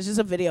 It's just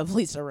a video of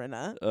Lisa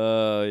Rinna.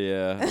 Oh,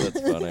 yeah.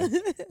 That's funny.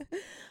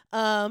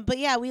 But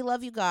yeah, we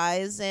love you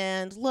guys.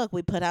 And look,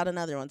 we put out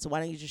another one. So why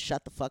don't you just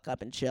shut the fuck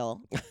up and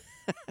chill?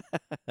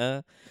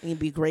 And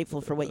be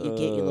grateful for what you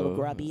get, you little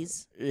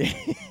grubbies.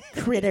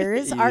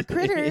 Critters. Our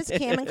critters.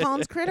 Cam and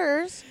Collins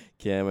critters.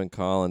 Cam and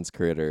Collins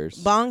critters.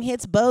 Bong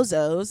hits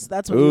bozos.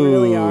 That's what we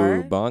really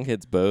are. Bong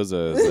hits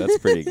bozos. That's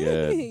pretty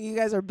good. You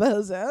guys are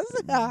bozos.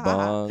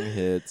 Bong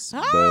hits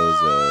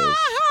bozos.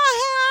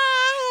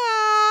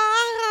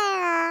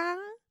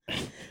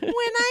 When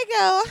I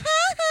go,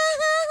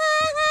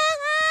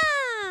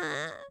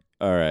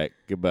 all right.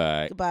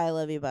 Goodbye. Goodbye. I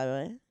love you.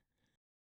 Bye-bye.